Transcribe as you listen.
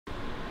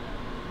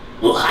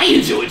Well,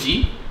 hiya,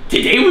 Georgie.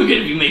 Today we're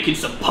gonna be making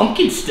some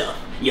pumpkin stuff.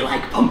 You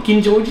like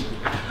pumpkin, Georgie?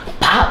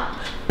 Pop,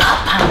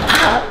 pop, pop,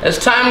 pop. As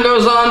time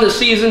goes on, the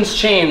seasons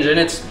change, and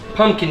it's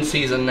pumpkin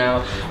season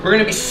now. We're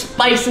gonna be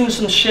spicing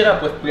some shit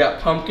up with, we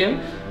got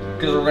pumpkin,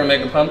 because we're gonna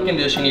make a pumpkin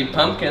dish, you need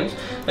pumpkins.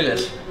 Look at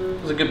this,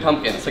 it's a good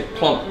pumpkin, it's like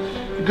plump.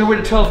 A good way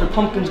to tell if your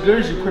pumpkin's good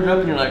is you put it up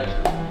and you're like,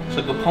 it's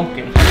like a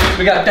pumpkin.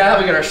 We got that,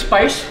 we got our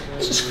spice.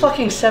 This is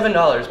fucking $7,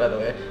 by the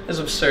way. This is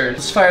absurd.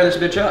 Let's fire this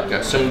bitch up.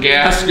 Got some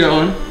gas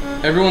going.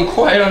 Everyone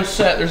quiet on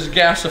set, there's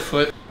gas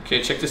afoot.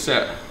 Okay, check this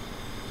out.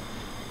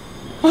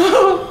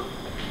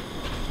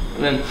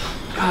 And then,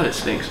 God, it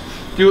stinks.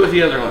 Do it with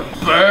the other one.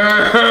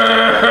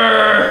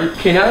 Burn!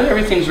 Okay, now that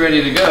everything's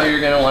ready to go, you're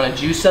gonna wanna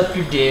juice up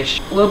your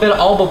dish. A little bit of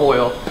olive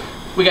oil.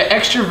 We got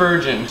extra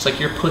virgin, it's like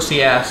your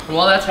pussy ass. And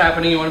while that's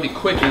happening, you wanna be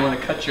quick, you wanna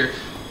cut your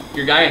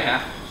guy in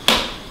half.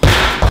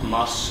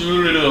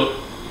 Masuru,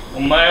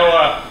 omae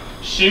wa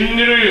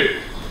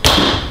shinderu.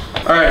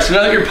 Alright, so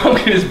now that your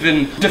pumpkin has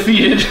been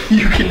defeated,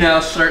 you can now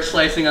start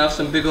slicing off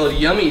some big old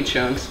yummy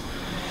chunks.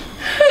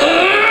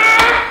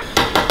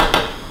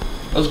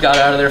 Those got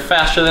out of there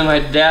faster than my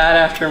dad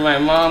after my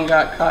mom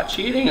got caught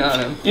cheating on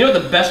him. You know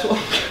what the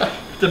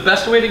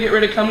best way to get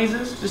rid of cummies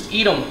is? Just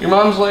eat them. Your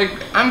mom's like,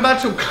 I'm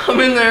about to come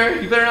in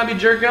there, you better not be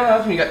jerking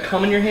off, and you got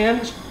cum in your hand.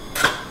 Just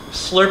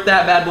slurp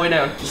that bad boy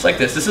down. Just like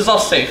this. This is all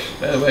safe,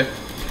 by the way.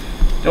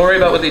 Don't worry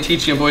about what they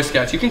teach you in Boy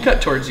Scouts. You can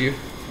cut towards you.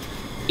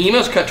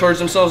 Emos cut towards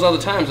themselves all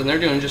the time, and they're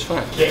doing just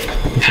fine.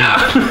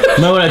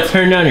 Might want to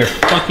turn down your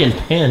fucking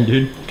pan,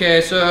 dude.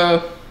 Okay,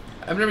 so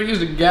I've never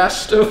used a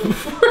gas stove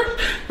before,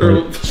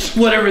 or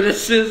whatever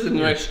this is, and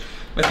my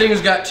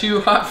things got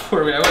too hot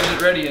for me. I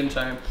wasn't ready in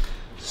time.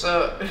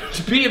 So,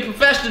 to be a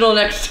professional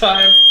next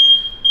time.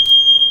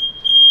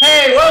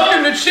 Hey,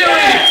 welcome to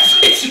Chili's!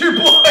 It's your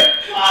boy!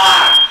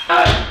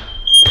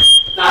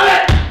 Stop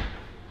it!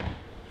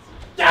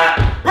 Stop!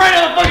 Burn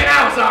down the fucking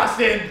house,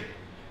 Austin!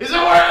 Is it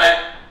worth it?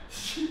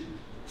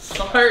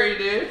 Sorry,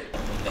 dude.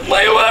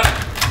 Lay up.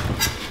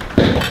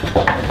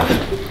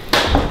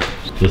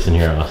 Listen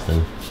here,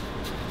 Austin.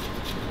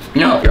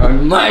 No, you're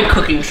on my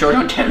cooking show.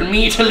 Don't tell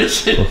me to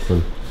listen.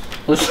 Listen.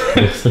 Listen.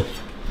 Listen.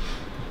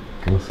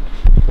 Listen.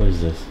 What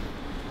is this?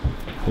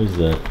 What is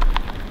that?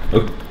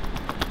 Oh.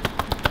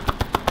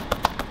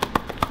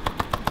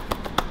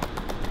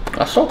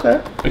 That's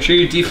okay. Make sure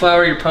you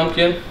deflower your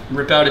pumpkin.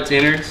 Rip out its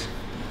innards.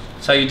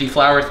 That's how you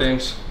deflower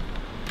things.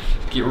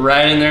 Get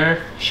right in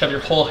there, shove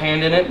your whole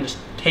hand in it, and just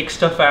take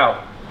stuff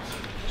out.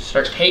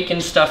 Start taking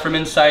stuff from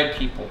inside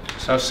people.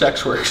 That's how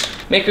sex works.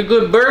 Make a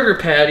good burger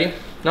patty.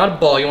 Not a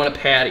ball, you want a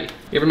patty.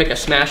 You ever make a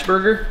smash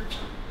burger?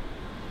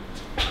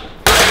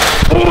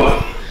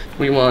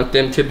 We want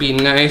them to be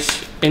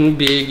nice and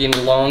big and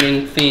long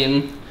and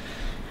thin.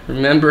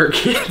 Remember,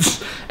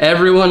 kids,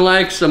 everyone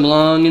likes them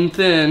long and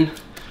thin.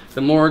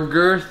 The more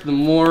girth, the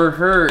more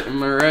hurt.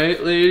 Am I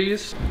right,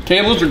 ladies?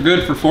 Tables are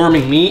good for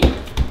forming meat.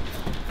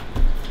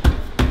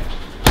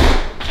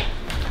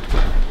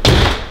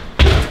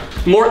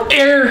 The more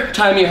air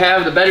time you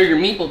have, the better your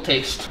meat will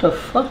taste. The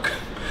fuck?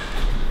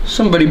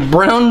 Somebody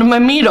browned my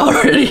meat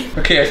already.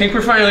 Okay, I think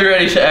we're finally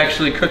ready to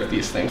actually cook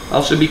these things.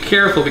 Also be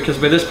careful, because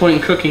by this point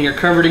in cooking, you're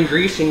covered in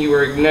grease and you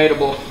are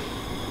ignitable.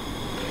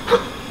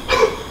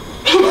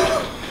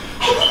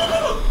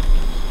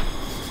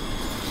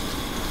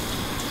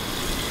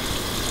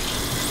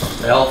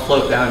 They all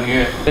float down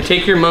here. And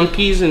take your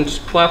monkeys and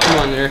just plop them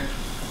on there.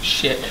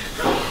 Shit.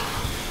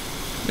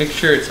 Make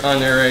sure it's on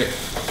there right.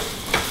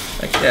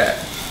 Like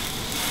that.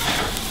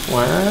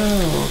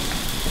 Wow.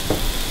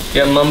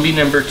 Got Mumby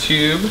number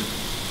 2.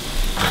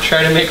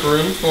 Try to make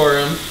room for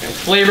him. And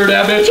flavor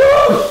that bitch.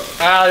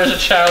 Ah, there's a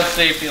child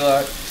safety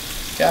lock.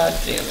 God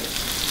damn it.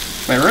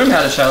 If my room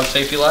had a child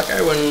safety lock,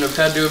 I wouldn't have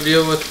had to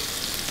deal with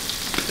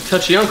the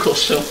touchy uncle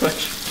so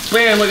much.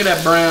 Man, look at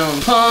that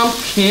brown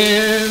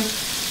pumpkin.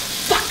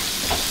 Fuck.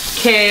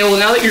 Okay, well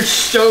now that your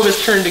stove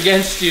is turned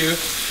against you,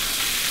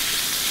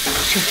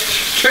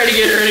 try to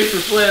get it ready for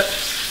flip.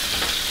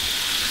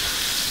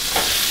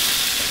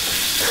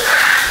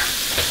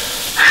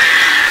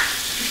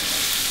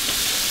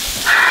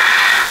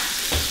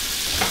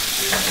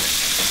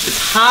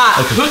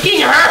 Hot. Okay.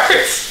 Cooking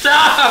hurts.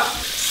 Stop.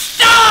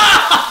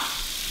 Stop.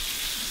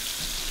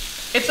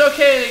 It's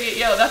okay to get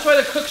yelled. That's why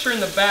the cooks are in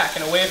the back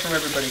and away from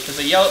everybody, because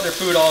they yell at their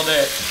food all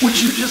day.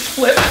 Would you just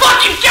flip?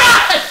 Fucking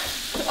God!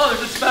 Oh,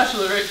 there's a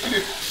spatula right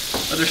here.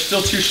 Oh, there's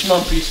still 2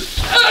 schmum pieces.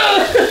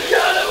 Oh,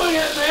 God, I'm gonna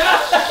get my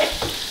eye.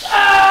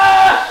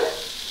 Ah!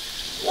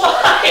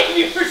 Why have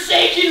you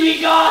forsaken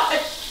me, God?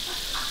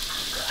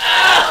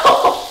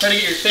 Ow! Try to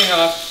get your thing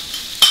off.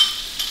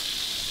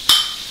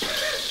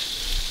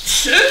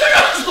 I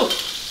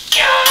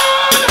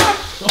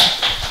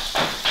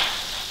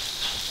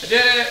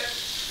did it.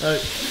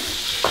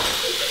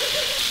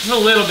 Just a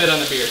little bit on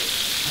the beer,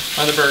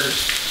 on the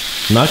burgers.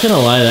 I'm not gonna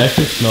lie, that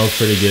actually smells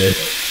pretty good.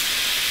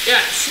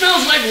 Yeah, it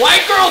smells like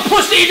white girl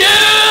pussy,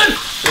 dude!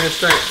 We're gonna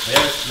start. We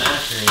have a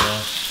smasher, you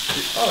know.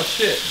 Oh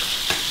shit.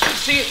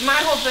 See, my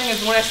whole thing is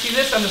when I see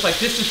this, I'm just like,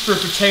 this is for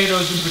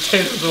potatoes and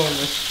potatoes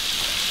only.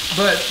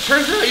 But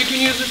turns out you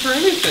can use it for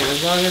anything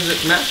as long as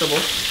it's mashable.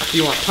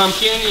 You want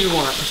pumpkin, you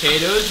want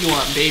potatoes, you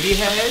want baby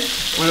head,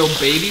 want a little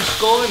baby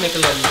skull, and make a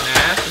little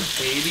mash of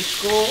baby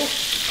skull.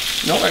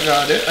 No, I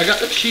got it. I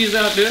got the cheese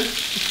out, dude.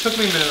 It took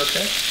me a minute,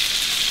 okay?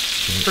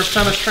 First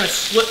time I was trying to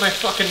slit my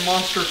fucking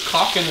monster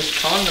cock in this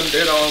condom,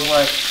 dude. I was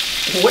like,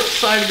 which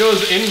side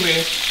goes in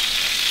me?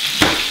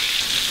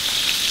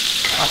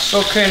 That's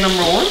okay,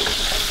 number one.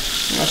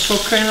 That's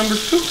okay, number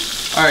two.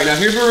 All right, now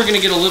here's where we're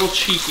gonna get a little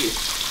cheeky.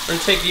 We're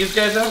gonna take these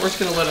guys out. We're just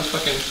gonna let them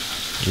fucking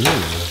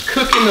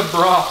cook in the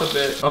broth a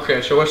bit.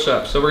 Okay, so what's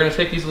up? So we're gonna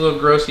take these little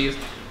grossies.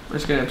 We're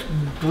just gonna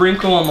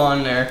sprinkle them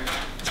on there.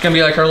 It's gonna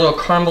be like our little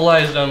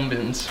caramelized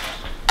onions.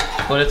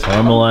 What it's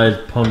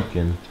caramelized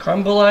pumpkin.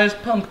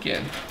 Caramelized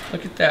pumpkin.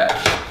 Look at that.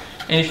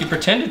 And if you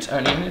pretend it's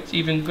onion, it's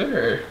even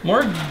gooder.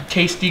 More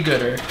tasty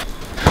gooder.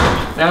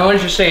 Now what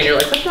you're saying, you're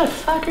like, what the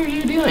fuck are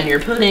you doing? You're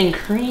putting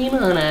cream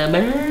on a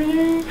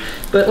burger?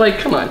 But like,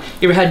 come on.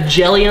 You ever had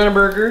jelly on a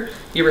burger?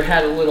 You ever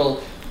had a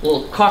little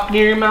cock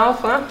near your mouth,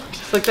 huh?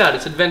 Just like that,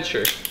 it's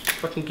adventure.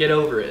 Fucking get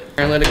over it.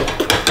 And let it go.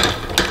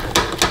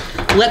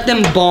 Let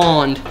them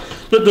bond.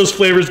 Let those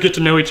flavors get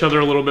to know each other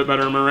a little bit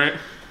better, am I right?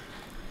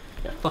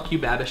 Yeah, fuck you,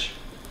 Babish.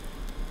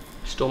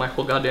 Stole my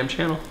whole goddamn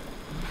channel.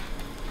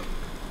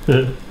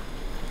 May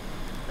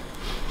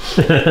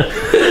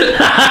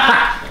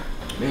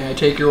I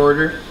take your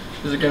order?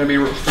 Is it gonna be?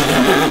 Oh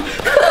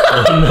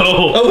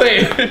no! Oh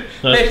wait!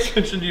 Pay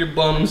attention to your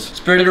bums.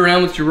 Spread it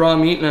around with your raw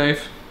meat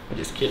knife. I'm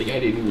just kidding, I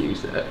didn't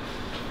use that.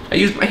 I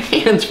used my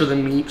hands for the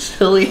meat,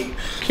 silly.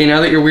 Okay,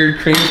 now that your weird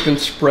cream's been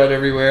spread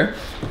everywhere,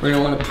 we're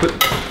gonna want to put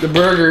the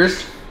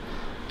burgers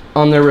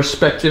on their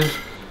respective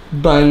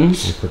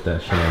buns. You put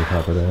that shit on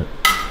top of that.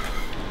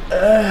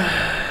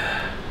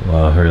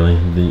 Wow, Hurley,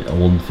 the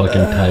old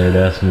fucking tired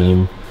ass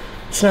meme.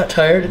 It's not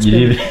tired, it's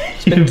you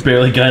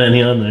barely got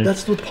any on there.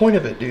 That's the point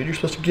of it, dude. You're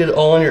supposed to get it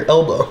all on your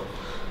elbow.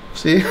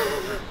 See?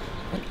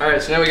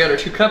 Alright, so now we got our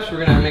 2 cups.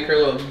 We're gonna make our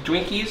little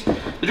Dwinkies.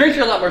 The drinks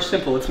are a lot more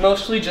simple. It's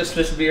mostly just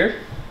this beer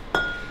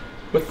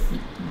with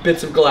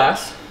bits of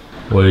glass.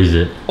 What is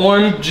it?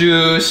 Orange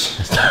juice.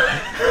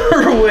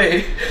 Or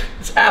wait,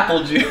 it's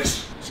apple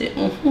juice.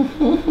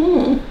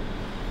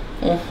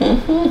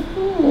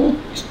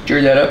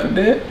 Stir that up a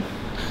bit.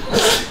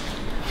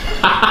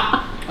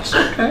 That's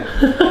okay.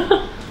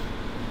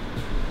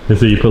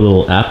 So you put a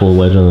little apple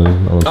wedge on the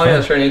Oh top? yeah,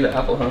 that's right, I need the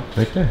apple, huh?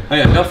 Right there. Oh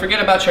yeah, don't forget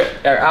about your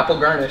apple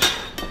garnish.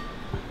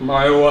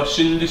 My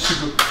washing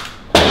dishes.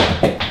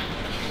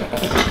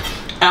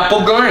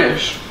 Apple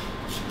garnish.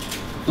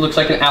 Looks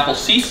like an apple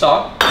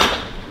seesaw,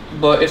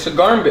 but it's a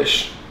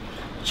garnish.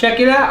 Check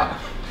it out.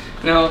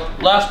 Now,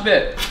 last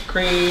bit.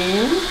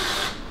 Cream.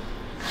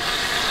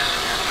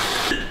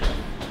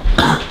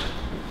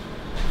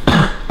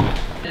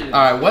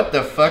 Alright, what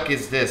the fuck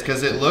is this?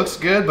 Because it looks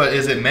good, but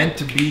is it meant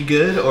to be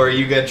good? Or are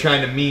you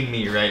trying to meme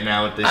me right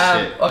now with this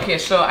shit? Okay,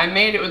 so I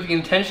made it with the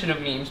intention of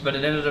memes, but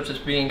it ended up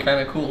just being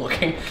kind of cool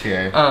looking.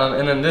 Okay.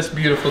 And then this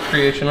beautiful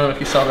creation, I don't know if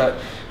you saw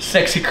that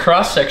sexy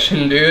cross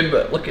section, dude,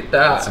 but look at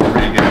that. That's a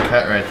pretty good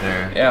cut right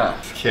there.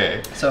 Yeah.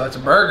 Okay. So it's a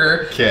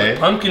burger with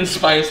pumpkin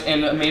spice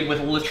and made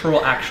with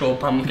literal actual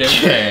pumpkin.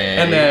 Okay.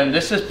 And then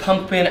this is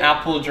pumpkin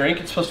apple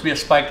drink. It's supposed to be a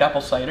spiked apple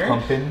cider.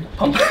 Pumpkin?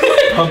 Pumpkin.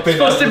 Pumpkin. It's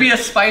supposed to be a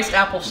spiced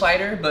apple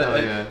cider,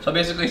 but yeah. So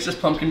basically it's just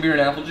pumpkin beer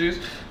and apple juice.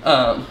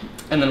 And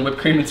then whipped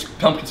cream and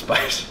pumpkin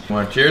spice.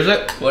 Want to cheers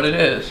it? What it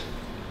is.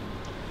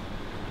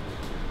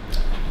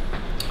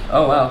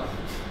 Oh wow.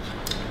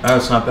 Oh,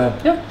 it's not bad.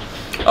 Yeah.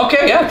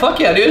 Okay, yeah, fuck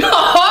yeah, dude.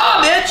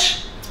 Ha bitch!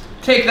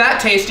 Take that,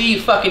 tasty,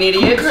 you fucking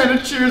idiots. What kind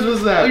of cheers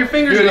was that? Oh, your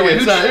fingers are going.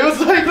 It was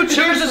like, who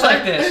cheers is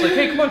like this? Like,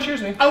 hey, come on,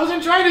 cheers me. I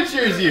wasn't trying to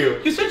cheers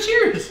you. You said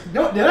cheers.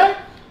 No, did I?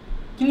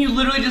 Can you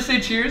literally just say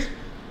cheers?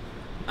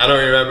 I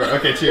don't remember.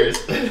 Okay, cheers.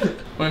 I'm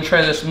gonna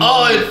try this.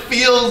 Oh, it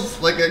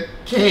feels like a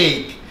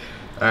cake.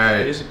 All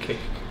right. It is a cake.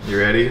 You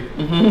ready?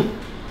 Mm-hmm.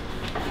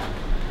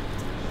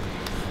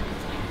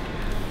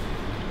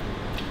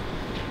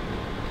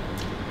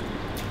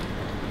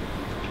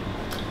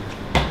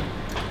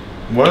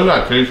 What does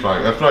that taste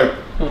like? That's like...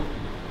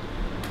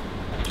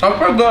 That's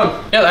pretty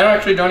good. Yeah, I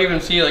actually don't even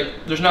see,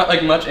 like, there's not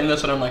like much in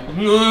this and I'm like,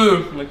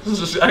 ugh. Like,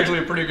 this is actually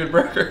a pretty good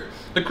burger.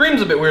 The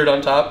cream's a bit weird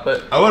on top,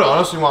 but... I would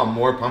honestly want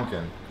more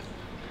pumpkin.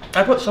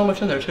 I put so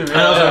much in there too. I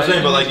know what I'm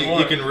saying, but like,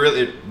 you can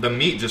really... The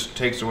meat just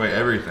takes away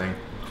everything.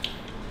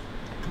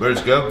 But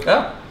it's good.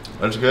 Yeah.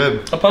 That's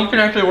good. The pumpkin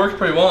actually works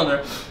pretty well in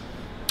there.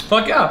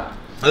 Fuck yeah.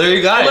 Oh, there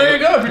you go. Well, there you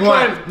go. If you're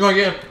trying... You want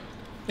to get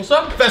What's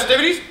up?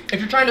 festivities? If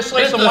you're trying to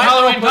slay This some is white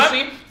Halloween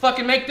pussy,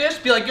 fucking make this.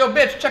 Be like, yo,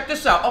 bitch, check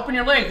this out. Open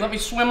your legs. Let me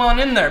swim on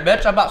in there,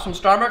 bitch. I bought some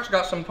Starbucks,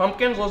 got some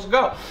pumpkins. Let's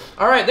go.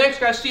 All right, thanks,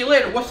 guys. See you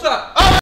later. What's up? Oh!